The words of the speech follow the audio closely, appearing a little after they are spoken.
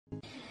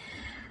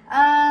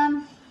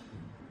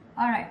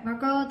All right,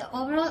 Virgo, the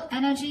overall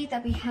energy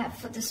that we have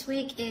for this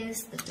week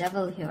is the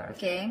devil here,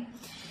 okay?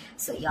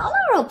 So y'all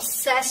are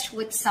obsessed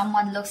with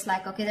someone, looks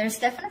like, okay? There's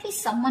definitely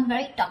someone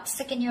very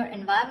toxic in your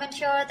environment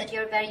here that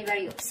you're very,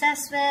 very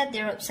obsessed with.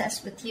 They're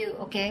obsessed with you,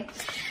 okay?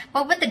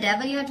 But with the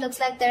devil here, it looks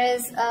like there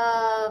is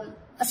a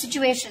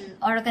situation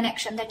or a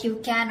connection that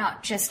you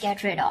cannot just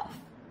get rid of.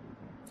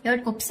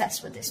 You're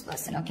obsessed with this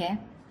person, okay?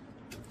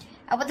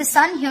 And with the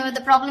sun here,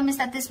 the problem is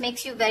that this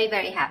makes you very,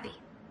 very happy.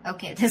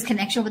 Okay, this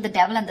connection with the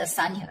devil and the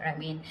sun here, I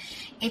mean,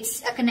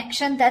 it's a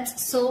connection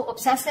that's so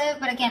obsessive,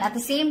 but again, at the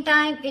same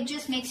time, it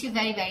just makes you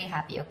very, very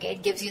happy, okay?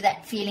 It gives you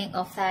that feeling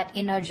of that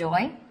inner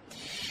joy.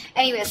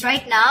 Anyways,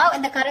 right now,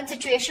 in the current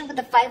situation with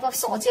the Five of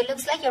Swords, it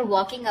looks like you're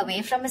walking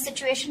away from a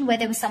situation where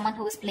there was someone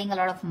who was playing a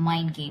lot of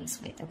mind games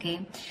with,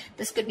 okay?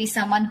 This could be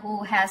someone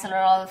who has a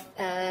lot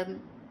of...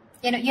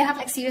 you have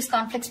like serious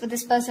conflicts with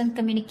this person,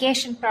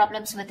 communication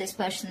problems with this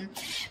person,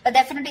 but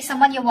definitely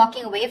someone you're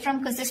walking away from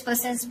because this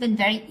person has been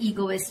very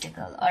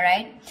egoistical, all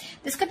right?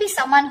 This could be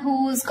someone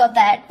who's got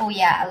that, oh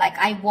yeah, like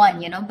I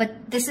won,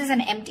 but this is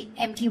an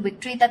empty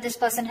victory that this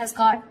person has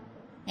got,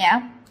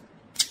 yeah?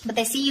 But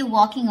they see you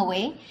walking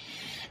away.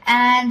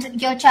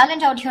 And your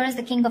challenge out here is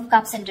the King of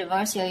Cups in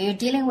reverse here. You're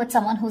dealing with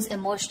someone who's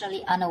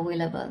emotionally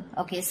unavailable.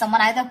 Okay,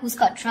 someone either who's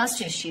got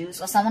trust issues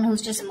or someone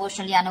who's just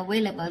emotionally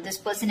unavailable. This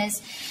person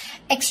is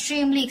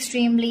extremely,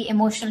 extremely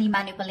emotionally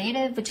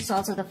manipulative, which is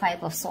also the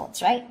Five of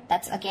Swords, right?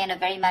 That's again a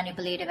very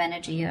manipulative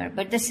energy here.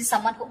 But this is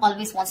someone who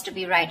always wants to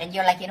be right. And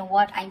you're like, you know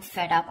what? I'm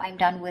fed up. I'm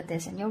done with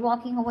this. And you're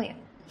walking away.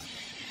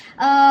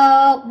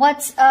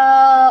 What's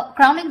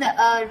crowning the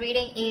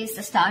reading is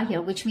the star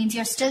here, which means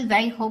you're still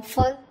very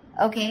hopeful.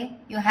 Okay,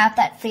 you have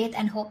that faith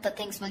and hope that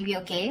things will be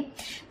okay.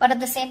 But at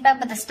the same time,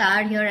 with the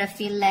star here, I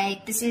feel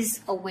like this is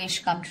a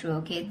wish come true,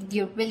 okay?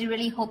 You're really,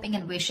 really hoping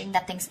and wishing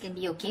that things can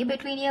be okay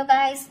between you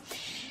guys.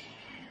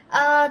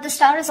 The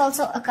star is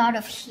also a card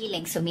of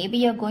healing. So maybe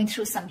you're going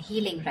through some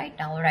healing right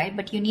now, right?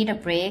 But you need a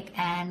break.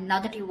 And now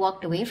that you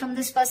walked away from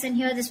this person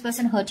here, this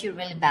person hurt you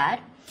really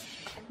bad.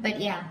 But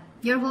yeah,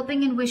 you're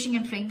hoping and wishing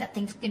and praying that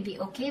things can be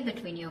okay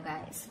between you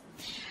guys.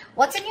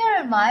 What's in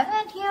your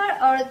environment here,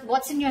 or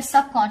what's in your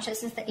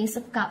subconscious, is the Ace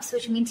of Cups,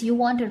 which means you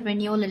want a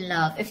renewal in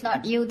love. If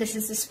not you, this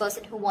is this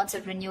person who wants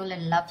a renewal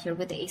in love here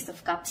with the Ace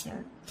of Cups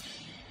here.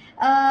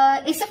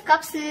 Ace of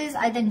Cups is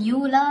either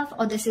new love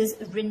or this is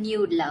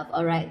renewed love,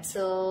 all right?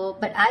 So,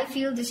 but I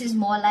feel this is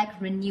more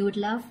like renewed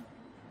love.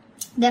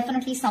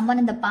 Definitely someone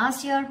in the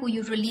past here who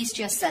you released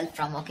yourself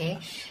from, okay?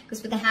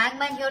 Because with the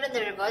Hangman here in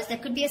the reverse, there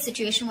could be a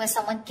situation where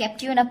someone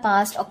kept you in a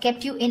past or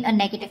kept you in a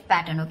negative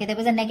pattern, okay? There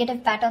was a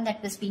negative pattern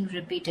that was being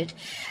repeated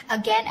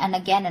again and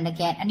again and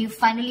again, and you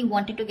finally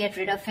wanted to get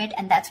rid of it,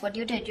 and that's what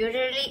you did. You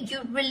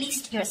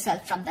released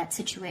yourself from that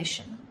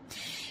situation.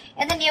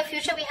 In the near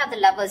future, we have the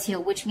Lovers here,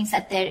 which means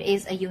that there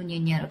is a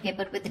union here, okay?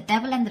 But with the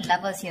Devil and the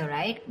Lovers here,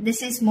 right?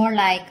 This is more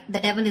like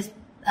the Devil is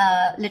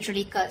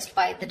literally cursed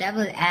by the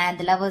devil and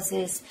the Lovers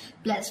is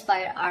blessed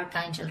by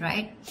Archangel,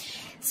 right?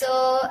 So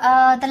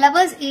the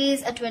Lovers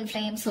is a twin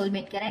flame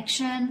soulmate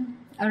connection,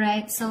 all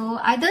right? So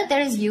either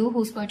there is you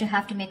who's going to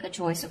have to make a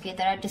choice, okay?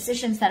 There are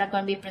decisions that are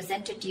going to be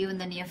presented to you in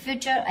the near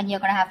future, and you're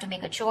going to have to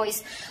make a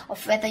choice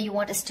of whether you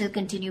want to still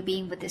continue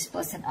being with this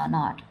person or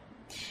not.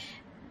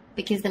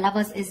 Because the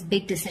Lovers is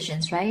big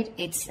decisions, right?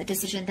 It's a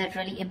decision that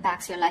really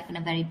impacts your life in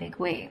a very big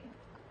way.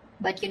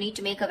 But you need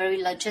to make a very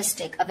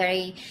logistic, a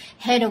very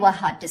head over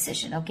heart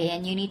decision, okay?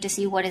 And you need to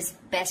see what is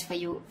best for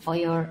you, for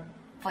your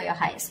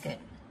highest good.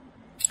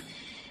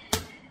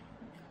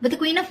 With the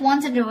Queen of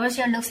Wands in reverse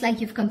here, looks like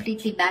you've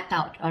completely backed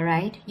out, all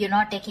right? You're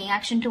not taking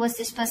action towards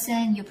this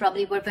person. You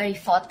probably were very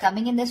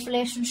forthcoming in this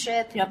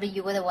relationship. Probably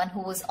you were the one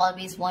who was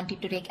always wanting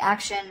to take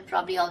action,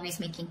 probably always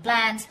making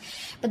plans.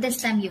 But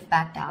this time you've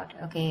backed out,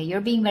 okay?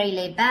 You're being very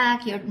laid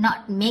back. You're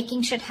not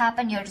making shit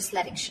happen. You're just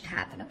letting shit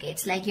happen, okay?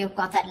 It's like you've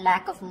got that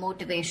lack of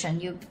motivation.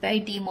 You're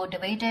very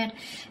demotivated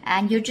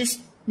and you're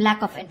just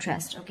lack of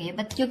interest, okay?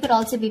 But you could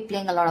also be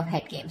playing a lot of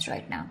head games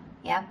right now.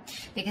 Yeah,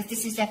 because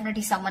this is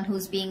definitely someone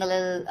who's being a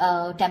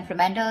little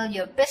temperamental.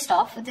 You're pissed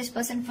off with this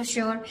person for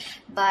sure.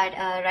 But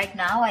right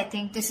now, I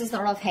think this is a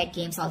lot of head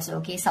games also,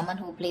 okay? Someone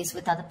who plays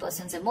with other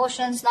person's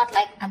emotions. Not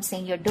like I'm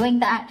saying you're doing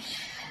that,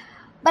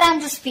 but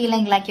I'm just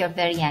feeling like you're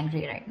very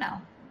angry right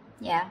now.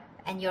 Yeah,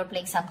 and you're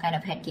playing some kind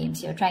of head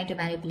games. You're trying to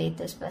manipulate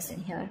this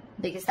person here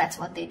because that's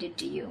what they did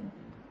to you.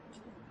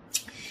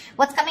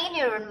 What's coming in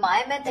your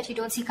environment that you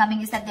don't see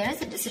coming is that there is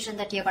a decision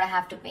that you're going to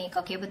have to make,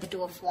 okay, with the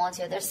Two of Wands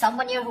here. There's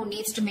someone here who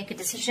needs to make a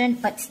decision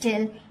but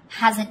still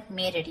hasn't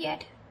made it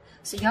yet.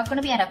 So you're going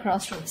to be at a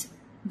crossroads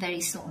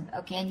very soon,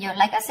 okay? And you're,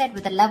 like I said,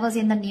 with the Lovers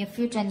in the near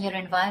future in your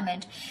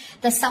environment,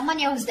 there's someone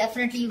here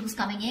who's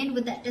coming in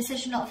with that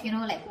decision of,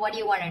 like, what do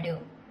you want to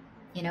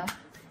do,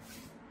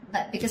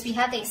 But because we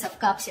have the Ace of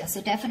Cups here,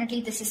 so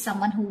definitely this is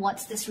someone who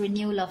wants this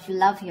renewal of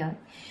love here.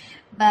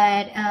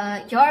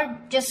 But you're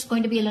just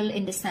going to be a little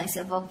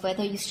indecisive of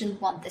whether you still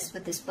want this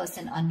with this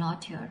person or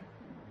not here.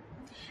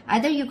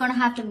 Either you're going to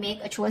have to make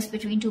a choice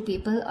between two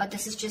people, or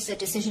this is just a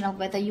decision of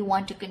whether you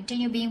want to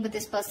continue being with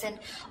this person,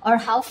 or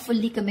how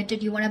fully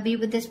committed you want to be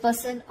with this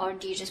person, or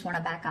do you just want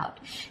to back out?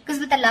 Because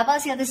with the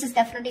Lovers here, this is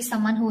definitely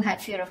someone who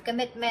had fear of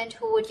commitment,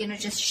 who would,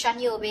 just shun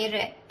you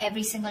away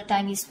every single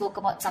time you spoke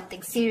about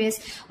something serious,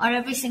 or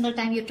every single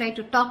time you tried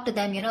to talk to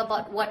them,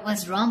 about what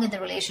was wrong in the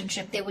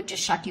relationship, they would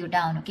just shut you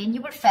down, okay? And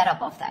you were fed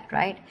up of that,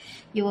 right?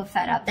 You were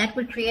fed up. That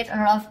would create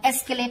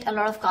escalate a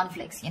lot of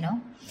conflicts,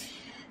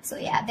 So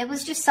yeah, there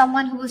was just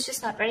someone who was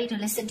just not ready to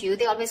listen to you.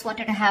 They always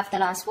wanted to have the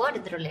last word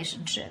in the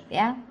relationship,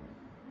 yeah?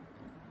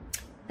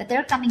 But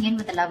they're coming in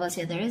with the Lovers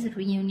here. There is a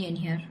reunion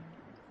here.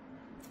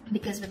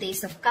 Because with the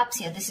Ace of Cups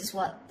here, this is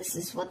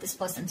what this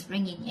person's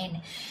bringing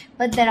in.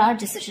 But there are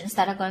decisions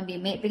that are going to be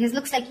made, because it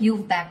looks like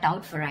you've backed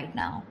out for right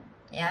now,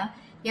 yeah?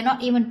 You're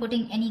not even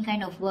putting any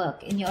kind of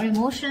work in your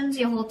emotions,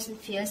 your hopes and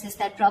fears. Is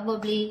that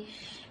probably...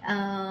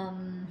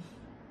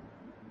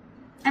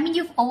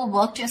 you've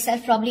overworked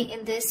yourself probably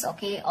in this,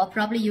 okay? Or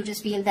probably you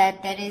just feel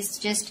that there is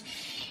just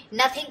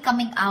nothing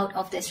coming out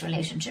of this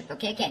relationship,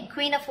 okay? Again,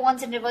 Queen of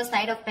Wands in reverse,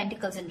 Knight of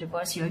Pentacles in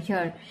reverse, you're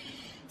here.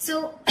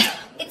 So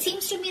it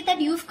seems to me that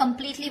you've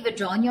completely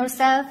withdrawn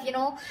yourself,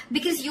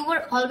 because you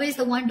were always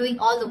the one doing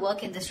all the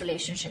work in this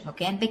relationship,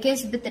 okay? And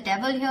because with the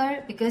Devil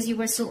here, because you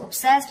were so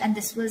obsessed and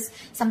this was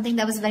something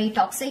that was very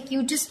toxic,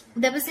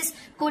 there was this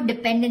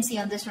codependency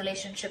on this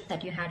relationship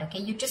that you had, okay?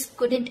 You just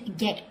couldn't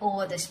get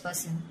over this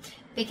person.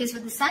 Because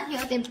with the Sun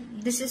here,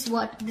 this is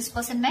what this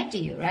person meant to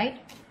you, right?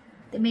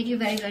 They made you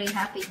very, very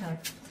happy here.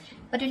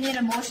 But in your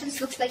emotions,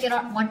 looks like you're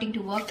not wanting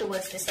to work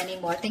towards this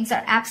anymore. Things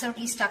are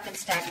absolutely stuck and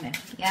stagnant,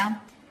 yeah?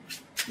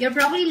 You're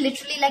probably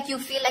literally like, you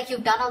feel like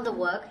you've done all the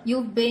work.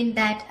 You've been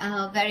that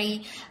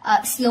very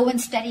slow and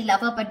steady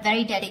lover, but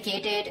very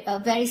dedicated,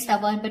 very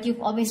stubborn, but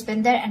you've always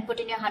been there and put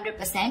in your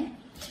 100%.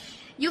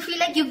 You feel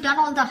like you've done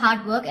all the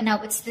hard work, and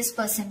now it's this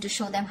person to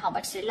show them how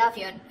much they love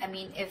you.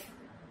 If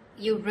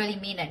you really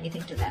mean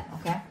anything to them,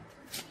 okay?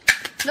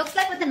 Looks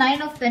like with the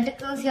Nine of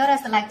Pentacles here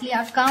as the likely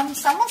outcome,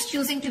 someone's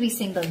choosing to be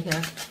single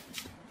here.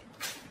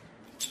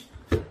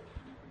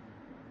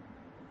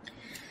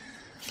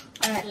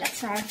 Alright, let's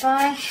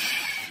clarify.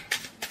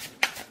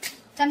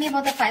 Tell me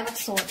about the Five of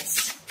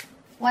Swords.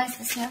 Why is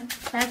this here?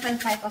 Clarify the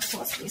Five of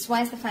Swords, please.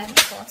 Why is the Five of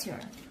Swords here?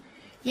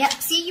 Yeah,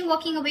 see you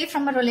walking away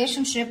from a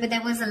relationship where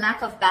there was a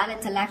lack of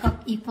balance, a lack of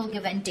equal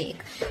give and take.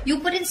 You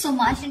put in so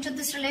much into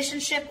this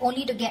relationship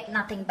only to get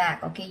nothing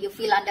back, okay? You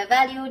feel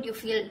undervalued, you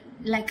feel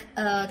like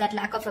that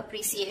lack of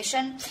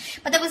appreciation.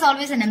 But there was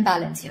always an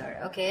imbalance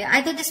here, okay?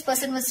 Either this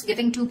person was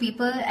giving to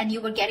people and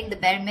you were getting the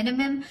bare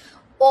minimum,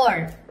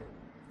 or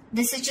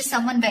this is just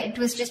someone where it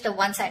was just a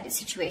one-sided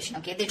situation,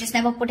 okay? They just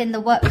never put in the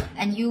work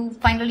and you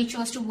finally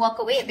chose to walk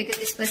away because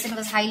this person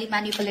was highly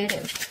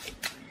manipulative.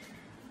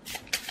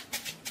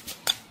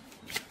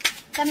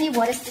 Tell me,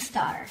 what is the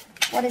Star?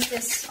 What is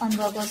this on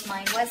Virgo's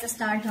mind? Why is the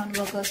Star here on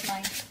Virgo's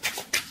mind?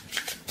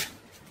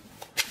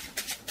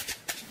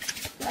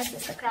 What is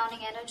this, the crowning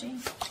energy?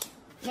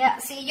 Yeah,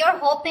 see, you're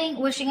hoping,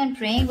 wishing and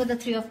praying with the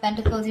Three of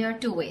Pentacles here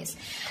two ways.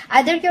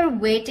 Either you're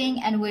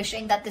waiting and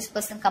wishing that this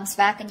person comes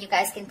back and you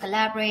guys can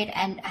collaborate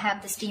and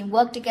have this team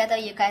work together.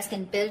 You guys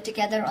can build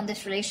together on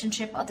this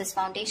relationship or this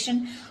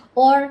foundation.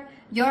 Or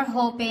you're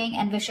hoping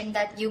and wishing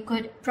that you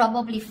could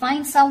probably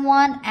find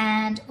someone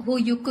and who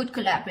you could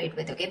collaborate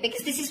with, okay?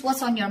 Because this is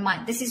what's on your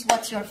mind. This is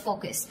what's your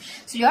focus.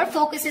 So your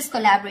focus is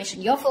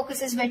collaboration. Your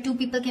focus is where two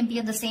people can be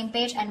on the same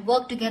page and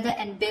work together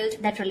and build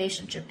that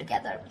relationship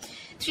together.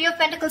 Three of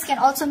Pentacles can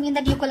also mean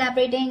that you're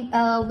collaborating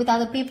with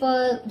other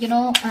people,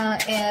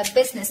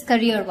 business,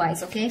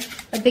 career-wise, okay?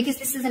 But because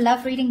this is a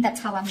love reading, that's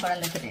how I'm going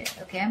to look at it,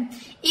 okay?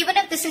 Even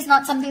if this is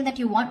not something that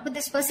you want with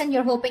this person,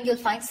 you're hoping you'll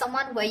find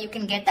someone where you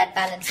can get that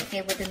balance,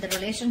 okay, within the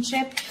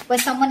relationship, where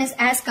someone is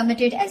as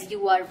committed as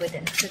you are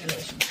within the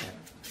relationship.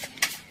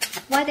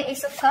 Why the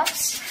Ace of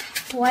Cups?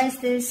 Why is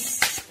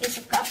this Ace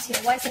of Cups here?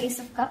 Why is the Ace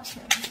of Cups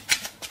here?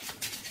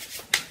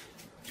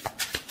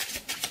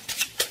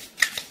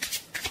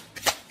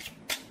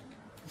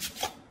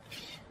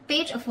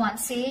 Page of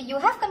Wands. See, you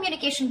have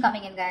communication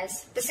coming in,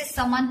 guys. This is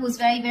someone who's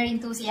very, very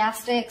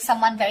enthusiastic,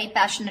 someone very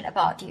passionate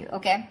about you,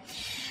 okay?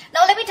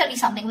 Now, let me tell you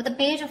something. With the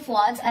Page of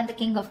Wands and the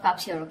King of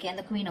Cups here, okay, and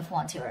the Queen of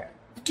Wands here,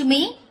 to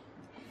me,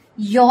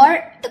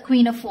 you're the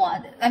Queen of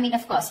Wands. I mean,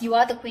 of course, you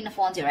are the Queen of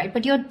Wands here, right?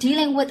 But you're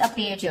dealing with a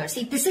page here.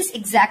 See, this is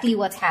exactly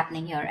what's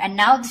happening here. And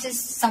now this is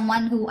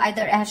someone who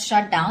either has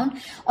shut down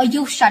or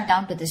you've shut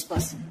down to this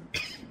person.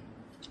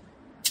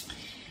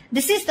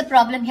 This is the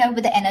problem here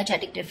with the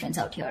energetic difference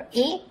out here.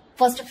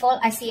 First of all,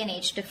 I see an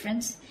age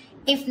difference.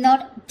 If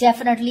not,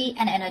 definitely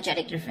an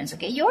energetic difference,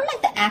 okay? You're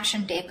like the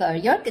action taker.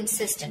 You're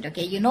consistent,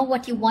 okay? You know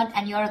what you want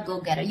and you're a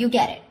go-getter. You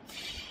get it.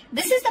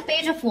 This is the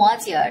Page of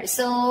Wands here.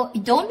 So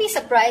don't be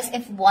surprised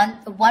if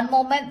one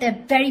moment they're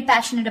very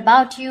passionate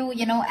about you,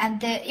 and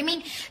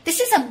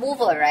this is a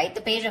mover, right?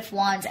 The Page of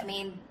Wands. I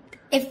mean,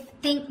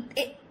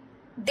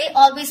 they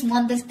always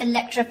want this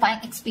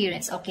electrifying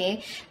experience,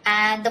 okay?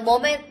 And the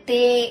moment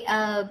they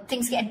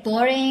things get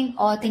boring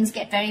or things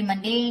get very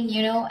mundane,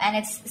 you know, and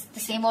it's the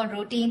same old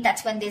routine,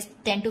 that's when they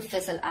tend to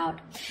fizzle out.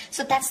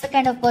 So that's the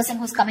kind of person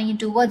who's coming in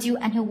towards you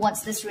and who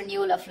wants this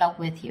renewal of love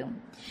with you.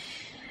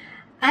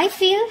 I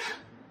feel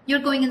you're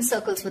going in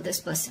circles with this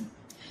person.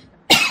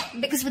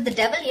 Because with the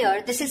devil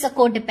here, this is a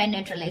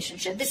codependent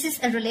relationship. This is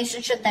a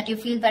relationship that you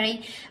feel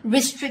very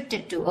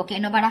restricted to, okay?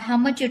 No matter how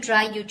much you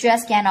try, you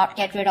just cannot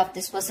get rid of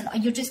this person, or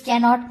you just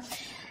cannot,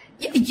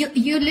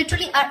 you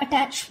literally are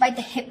attached by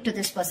the hip to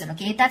this person,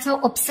 okay? That's how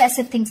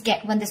obsessive things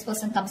get when this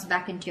person comes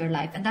back into your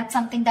life. And that's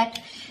something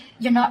that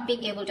you're not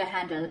being able to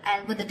handle.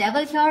 And with the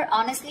devil here,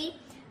 honestly,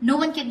 no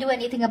one can do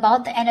anything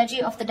about the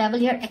energy of the devil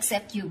here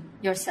except you,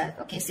 yourself.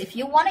 Okay, so if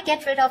you want to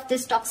get rid of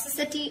this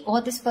toxicity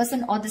or this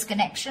person or this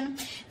connection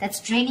that's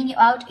draining you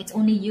out, it's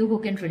only you who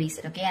can release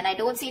it. Okay, and I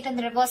don't see it in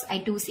the reverse. I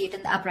do see it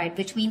in the upright,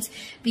 which means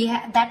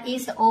that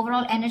is the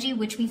overall energy,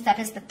 which means that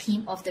is the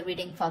theme of the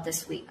reading for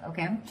this week.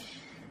 Okay.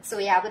 So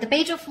yeah, with the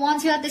Page of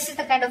Wands here, this is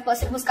the kind of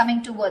person who's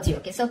coming towards you.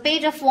 Okay, so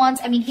Page of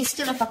Wands, I mean, he's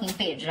still a fucking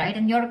page, right?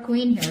 And you're a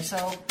queen here,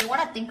 so you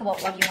want to think about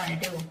what you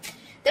want to do.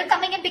 They're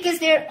coming in because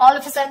they're all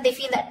of a sudden they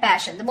feel that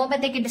passion. The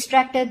moment they get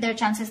distracted, their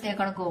chances they're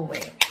going to go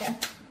away. Okay?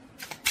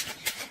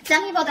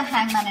 Tell me about the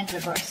Hangman in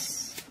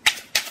reverse.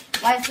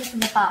 Why is this in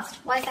the past?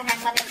 Why is the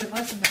Hangman in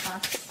reverse in the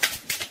past?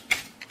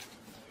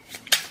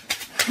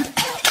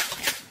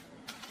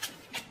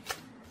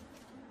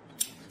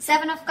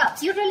 Seven of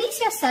Cups. You release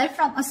yourself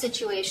from a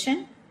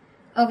situation,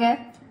 okay,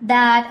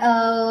 that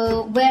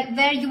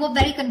where you were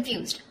very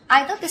confused.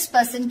 Either this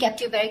person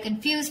kept you very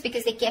confused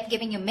because they kept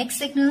giving you mixed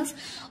signals,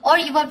 or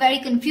you were very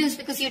confused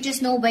because you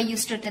just know where you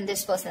stood in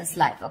this person's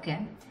life, okay?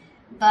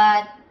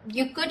 But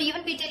you could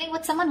even be dealing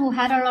with someone who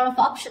had a lot of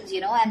options,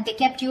 you know, and they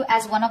kept you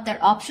as one of their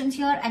options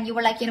here, and you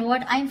were like, you know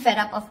what, I'm fed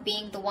up of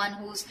being the one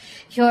who's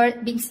here,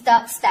 being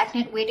stuck,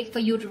 stagnant, waiting for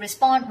you to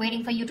respond,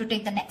 waiting for you to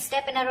take the next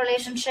step in a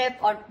relationship,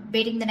 or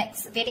waiting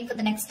for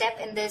the next step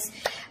in this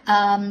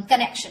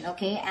connection,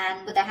 okay?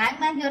 And with the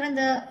Hangman here in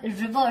the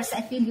reverse,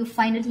 I feel you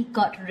finally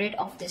got rid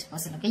of this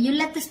person, okay? You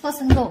let this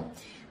person go.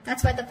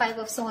 That's why the Five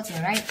of Swords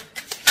here, right?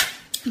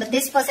 But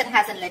this person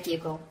hasn't let you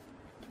go.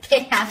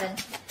 They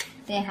haven't.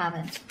 They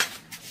haven't.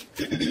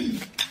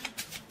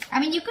 I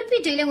mean, you could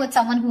be dealing with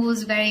someone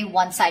who's very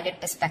one-sided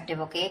perspective,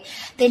 okay?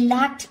 They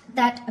lacked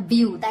that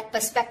view, that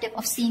perspective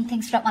of seeing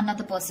things from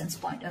another person's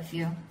point of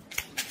view.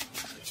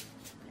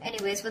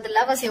 Anyways, with the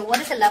Lovers here, what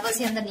is the Lovers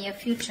here in the near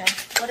future?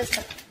 What is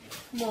the...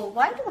 Whoa,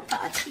 why do the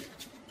cards...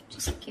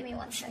 Just give me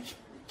one second.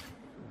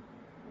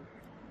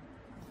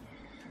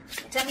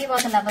 Tell me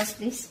about the Lovers,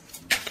 please.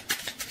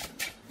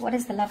 What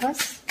is the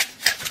Lovers?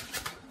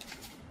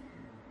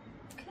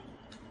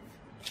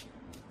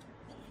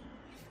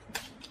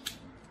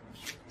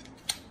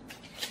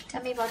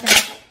 Tell me about the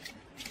Lovers.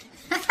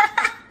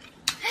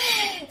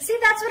 See,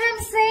 that's what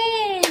I'm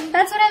saying.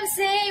 That's what I'm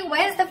saying.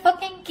 Where's the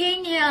fucking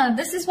King here?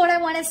 This is what I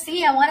want to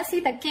see. I want to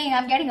see the King.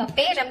 I'm getting a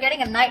Page. I'm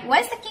getting a Knight.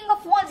 Where's the King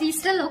of Wands? He's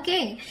still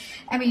okay.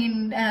 I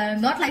mean,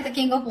 not like the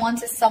King of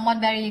Wands is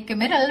someone very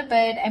committal,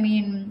 but I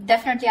mean,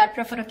 definitely I'd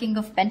prefer a King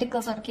of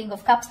Pentacles or a King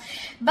of Cups.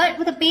 But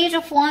with the Page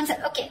of Wands,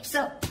 okay,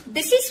 so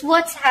this is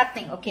what's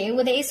happening, okay?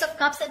 With the Ace of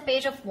Cups and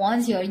Page of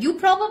Wands here, you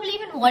probably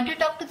even want to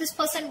talk to this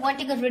person,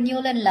 wanting a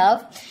renewal in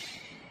love.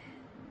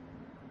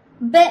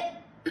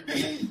 But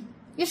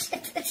it's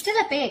still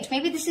a page.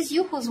 Maybe this is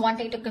you who's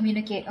wanting to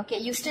communicate, okay?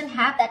 You still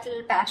have that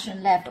little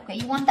passion left, okay?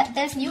 You want that,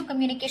 there's new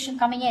communication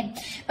coming in.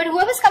 But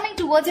whoever's coming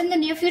towards in the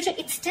near future,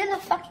 it's still a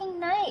fucking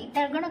Knight.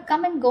 They're gonna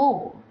come and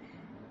go.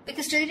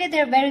 Because today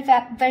they're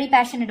very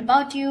passionate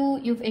about you.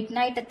 You've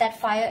ignited that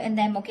fire in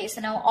them, okay?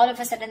 So now all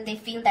of a sudden they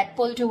feel that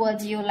pull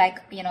towards you, like,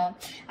 you know,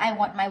 I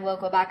want my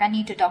Virgo back. I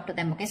need to talk to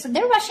them, okay? So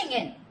they're rushing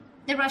in.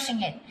 They're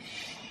rushing in.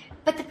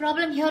 But the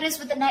problem here is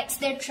with the Knights,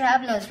 they're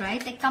travelers,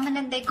 right? They come in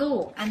and they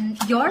go. And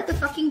you're the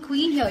fucking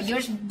queen here.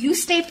 You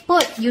stay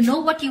put. You know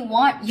what you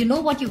want. You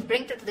know what you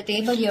bring to the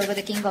table here with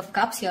the King of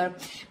Cups here.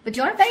 But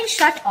you're very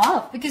shut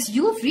off because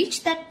you've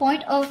reached that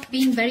point of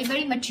being very,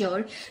 very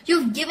mature.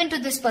 You've given to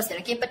this person,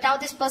 okay? But now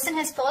this person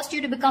has forced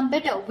you to become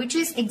bitter, which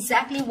is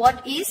exactly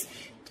what is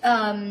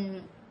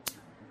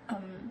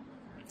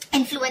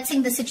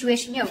influencing the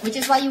situation here, which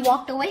is why you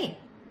walked away.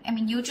 I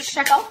mean, you just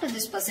shut off to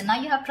this person. Now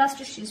you have trust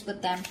issues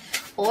with them.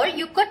 Or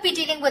you could be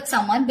dealing with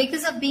someone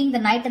because of being the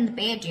Knight and the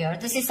Page here.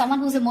 This is someone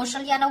who's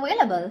emotionally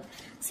unavailable.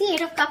 See,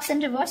 Eight of Cups in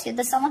reverse here.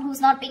 There's someone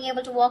who's not being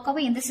able to walk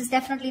away. And this is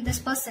definitely this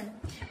person.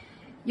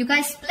 You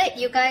guys split.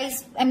 You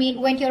guys, I mean,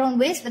 went your own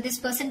ways. But this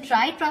person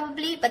tried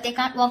probably, but they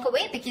can't walk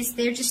away because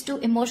they're just too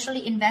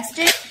emotionally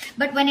invested.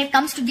 But when it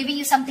comes to giving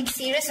you something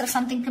serious or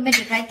something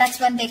committed, right, that's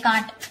when they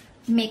can't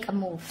make a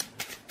move.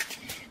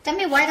 Tell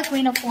me why the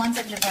Queen of Wands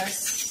in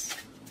reverse.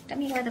 Tell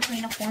me why the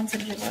Queen of Wands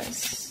in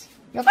reverse.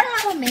 You're going to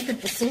have to make a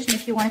decision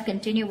if you want to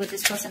continue with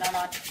this person or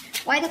not.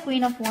 Why the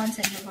Queen of Wands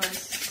in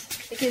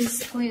reverse? Because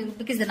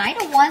the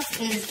Knight of Wands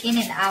is in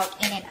and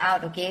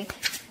out, okay?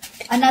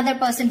 Another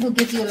person who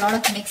gives you a lot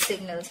of mixed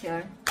signals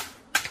here.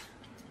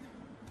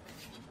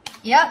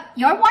 Yeah,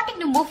 you're wanting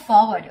to move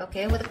forward,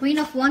 okay? With the Queen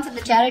of Wands and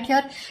the Chariot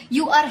here,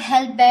 you are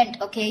hell-bent,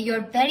 okay?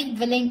 You're very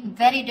willing,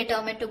 very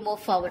determined to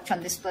move forward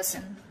from this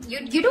person.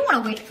 You don't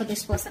want to wait for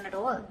this person at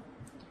all.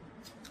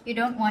 You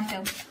don't want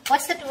to.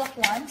 What's the Two of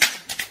Wands?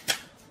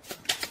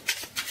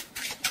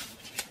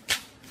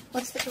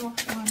 What's the Two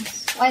of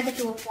Wands? Why the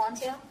Two of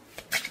Wands here?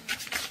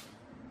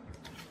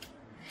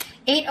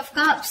 Eight of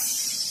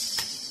Cups.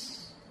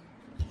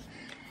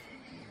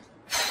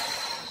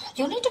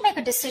 You need to make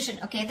a decision,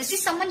 okay? This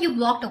is someone you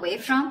walked away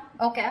from,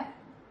 okay?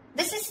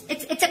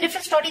 It's a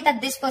different story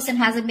that this person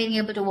hasn't been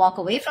able to walk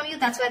away from you.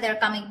 That's why they're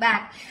coming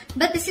back.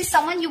 But this is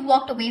someone you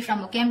walked away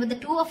from, okay? And with the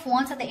Two of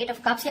Wands and the Eight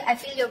of Cups here, I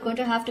feel you're going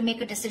to have to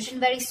make a decision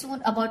very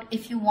soon about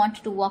if you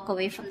want to walk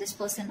away from this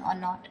person or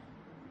not.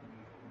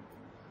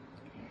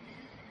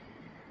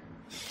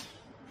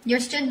 You're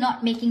still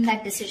not making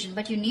that decision,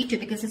 but you need to,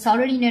 because it's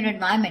already in your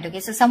environment, okay?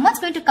 So someone's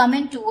going to come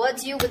in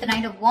towards you with the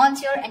Knight of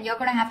Wands here, and you're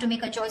going to have to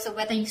make a choice of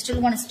whether you still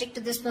want to stick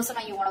to this person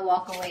or you want to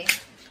walk away.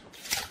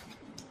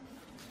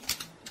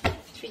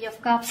 Three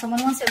of Cups.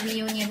 Someone wants a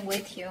reunion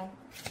with you.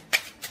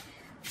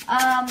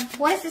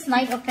 What is this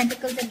Knight of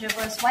Pentacles in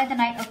reverse? Why the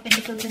Knight of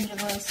Pentacles in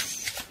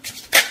reverse?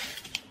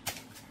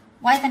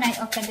 Why the Knight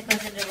of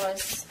Pentacles in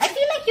reverse? I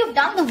feel like you've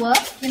done the work,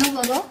 you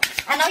know, Virgo,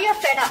 and now you're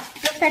fed up.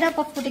 You're fed up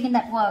of putting in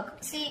that work.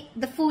 See,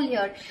 the Fool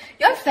here.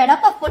 You're fed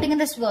up of putting in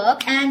this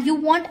work and you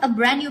want a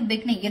brand new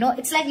beginning, you know.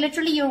 It's like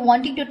literally you're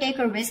wanting to take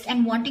a risk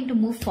and wanting to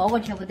move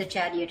forward here with the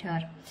Chariot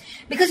here.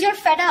 Because you're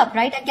fed up,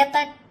 right? I get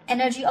that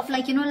energy of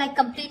like, you know, like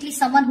completely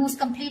someone who's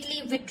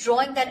completely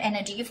withdrawing that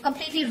energy. You've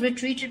completely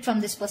retreated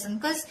from this person,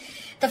 because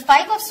the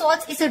Five of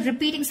Swords is a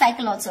repeating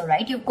cycle also,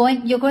 right? You're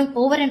going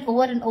over and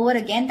over and over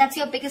again. That's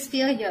your biggest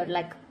fear here.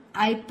 Like,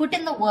 I put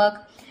in the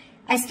work,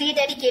 I stay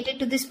dedicated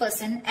to this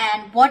person,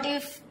 and what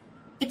if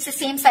it's the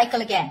same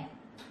cycle again?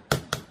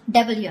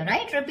 Devil here,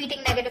 right?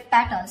 Repeating negative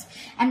patterns.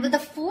 And with the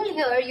Fool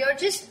here, you're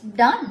just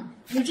done.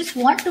 You just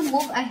want to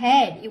move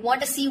ahead. You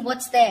want to see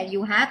what's there.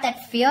 You have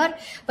that fear,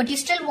 but you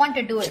still want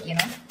to do it, you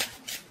know.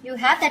 You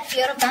have that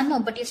fear of the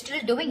unknown, but you're still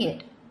doing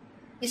it.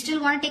 You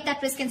still want to take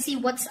that risk and see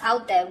what's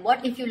out there.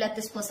 What if you let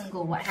this person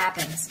go? What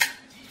happens?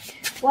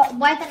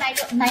 Why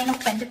the Nine of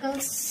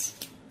Pentacles?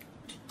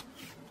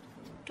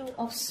 Two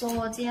of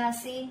Swords. Yeah,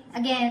 see?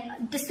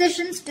 Again,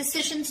 decisions.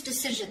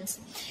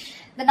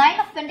 The Nine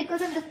of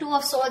Pentacles and the Two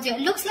of Swords here.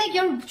 It looks like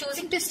you're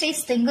choosing to stay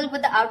single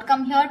with the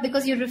outcome here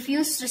because you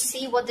refuse to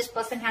see what this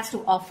person has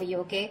to offer you,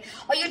 okay?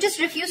 Or you just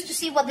refuse to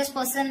see what this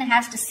person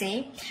has to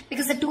say,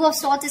 because the Two of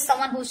Swords is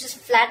someone who's just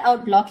flat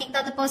out blocking the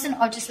other person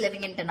or just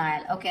living in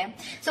denial, okay?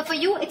 So for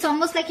you, it's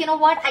almost like, you know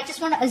what? I just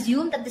want to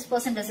assume that this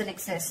person doesn't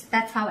exist.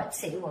 That's how I'd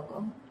say,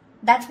 Virgo.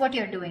 That's what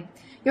you're doing.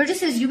 You're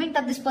just assuming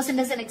that this person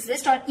doesn't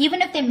exist, or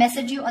even if they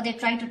message you or they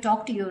try to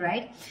talk to you,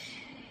 right?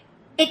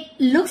 It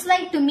looks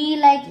like to me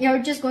like you're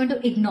just going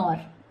to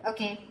ignore,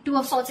 okay? Two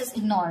of Swords is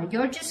ignore.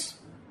 You're just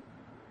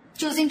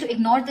choosing to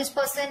ignore this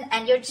person,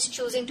 and you're just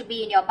choosing to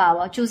be in your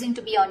power, choosing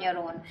to be on your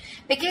own.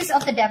 Because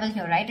of the Devil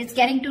here, right? It's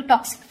getting too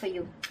toxic for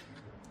you.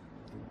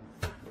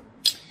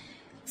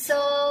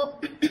 So,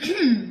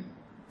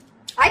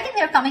 I think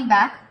they're coming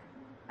back.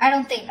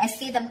 I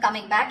see them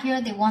coming back here.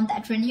 They want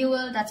that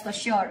renewal, that's for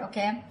sure,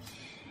 okay?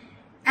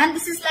 And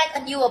this is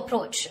like a new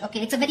approach,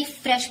 okay? It's a very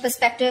fresh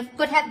perspective.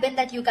 Could have been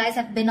that you guys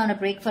have been on a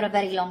break for a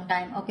very long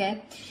time,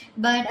 okay?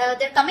 But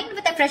they're coming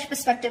with a fresh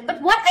perspective.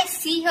 But what I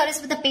see here is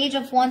with the Page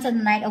of Wands and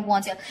the Knight of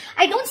Wands here,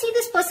 I don't see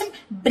this person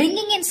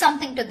bringing in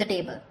something to the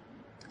table.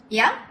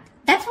 Yeah?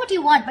 That's what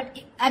you want. But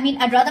I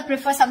mean, I'd rather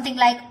prefer something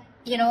like,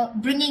 you know,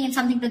 bringing in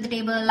something to the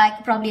table,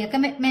 like probably a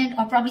commitment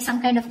or probably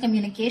some kind of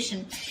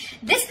communication.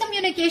 This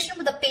communication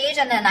with the Page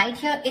and the Knight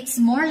here, it's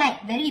more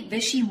like very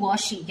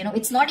wishy-washy, you know.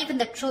 It's not even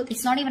the truth.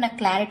 It's not even a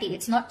clarity.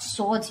 It's not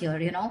swords here,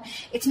 you know.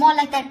 It's more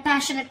like that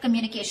passionate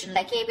communication,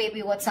 like, hey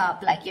baby, what's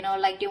up? Like, you know,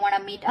 like, do you want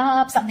to meet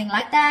up? Something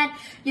like that,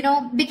 you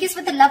know. Because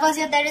with the Lovers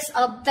here, there is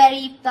a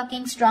very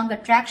fucking strong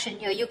attraction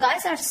here. You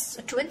guys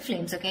are twin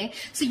flames, okay?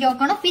 So you're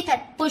gonna be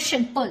that push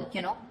and pull,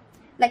 you know.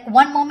 Like,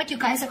 one moment you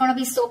guys are going to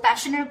be so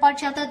passionate about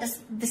each other,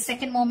 the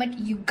second moment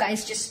you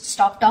guys just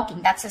stop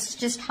talking. That's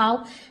just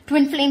how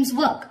twin flames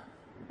work,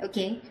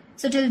 okay?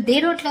 So till they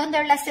don't learn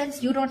their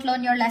lessons, you don't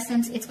learn your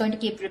lessons, it's going to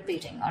keep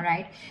repeating, all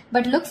right?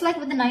 But looks like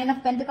with the Nine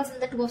of Pentacles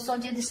and the Two of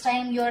Swords, this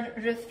time you're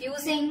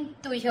refusing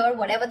to hear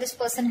whatever this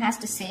person has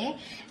to say,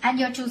 and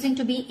you're choosing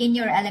to be in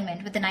your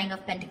element with the Nine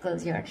of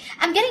Pentacles here.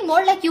 I'm getting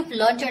more like you've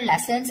learned your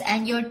lessons,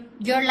 and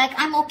you're like,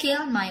 I'm okay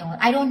on my own.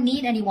 I don't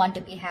need anyone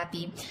to be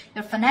happy.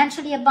 You're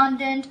financially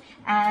abundant,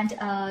 and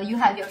you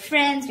have your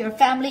friends, your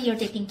family, you're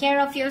taking care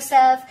of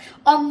yourself,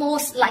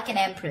 almost like an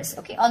empress,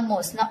 okay?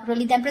 Almost, not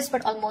really the empress,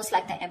 but almost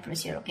like the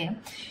empress here, okay?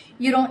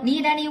 You don't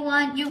need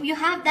anyone. You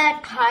have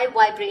that high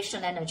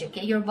vibration energy,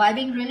 okay? You're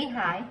vibing really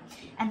high,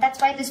 and that's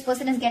why this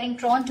person is getting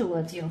drawn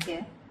towards you,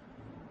 okay?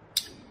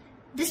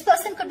 This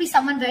person could be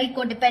someone very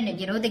codependent,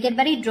 you know? They get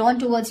very drawn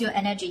towards your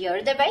energy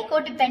here. They're very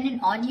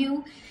codependent on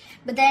you,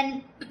 but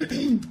then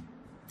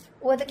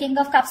With the King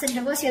of Cups in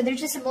reverse here, they're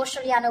just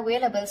emotionally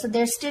unavailable. So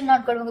they're still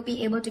not going to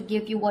be able to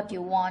give you what you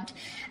want.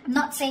 I'm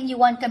not saying you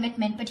want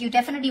commitment, but you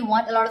definitely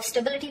want a lot of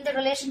stability in the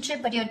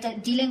relationship, but you're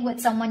dealing with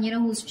someone, you know,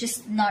 who's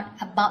just not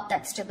about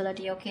that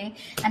stability, okay?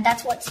 And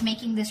that's what's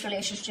making this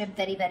relationship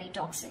very, very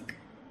toxic.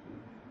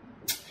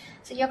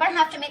 So you're going to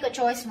have to make a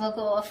choice,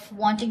 Virgo, of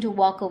wanting to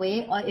walk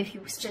away or if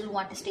you still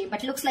want to stay.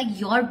 But it looks like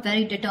you're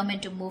very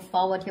determined to move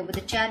forward here with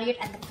the Chariot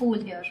and the Fool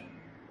here.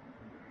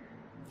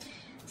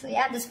 So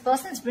yeah, this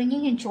person's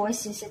bringing in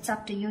choices. It's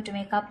up to you to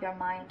make up your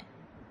mind.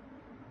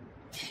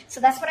 So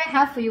that's what I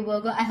have for you,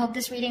 Virgo. I hope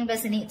this reading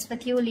resonates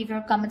with you. Leave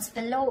your comments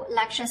below,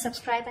 like, share,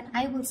 subscribe, and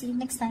I will see you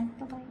next time.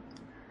 Bye-bye.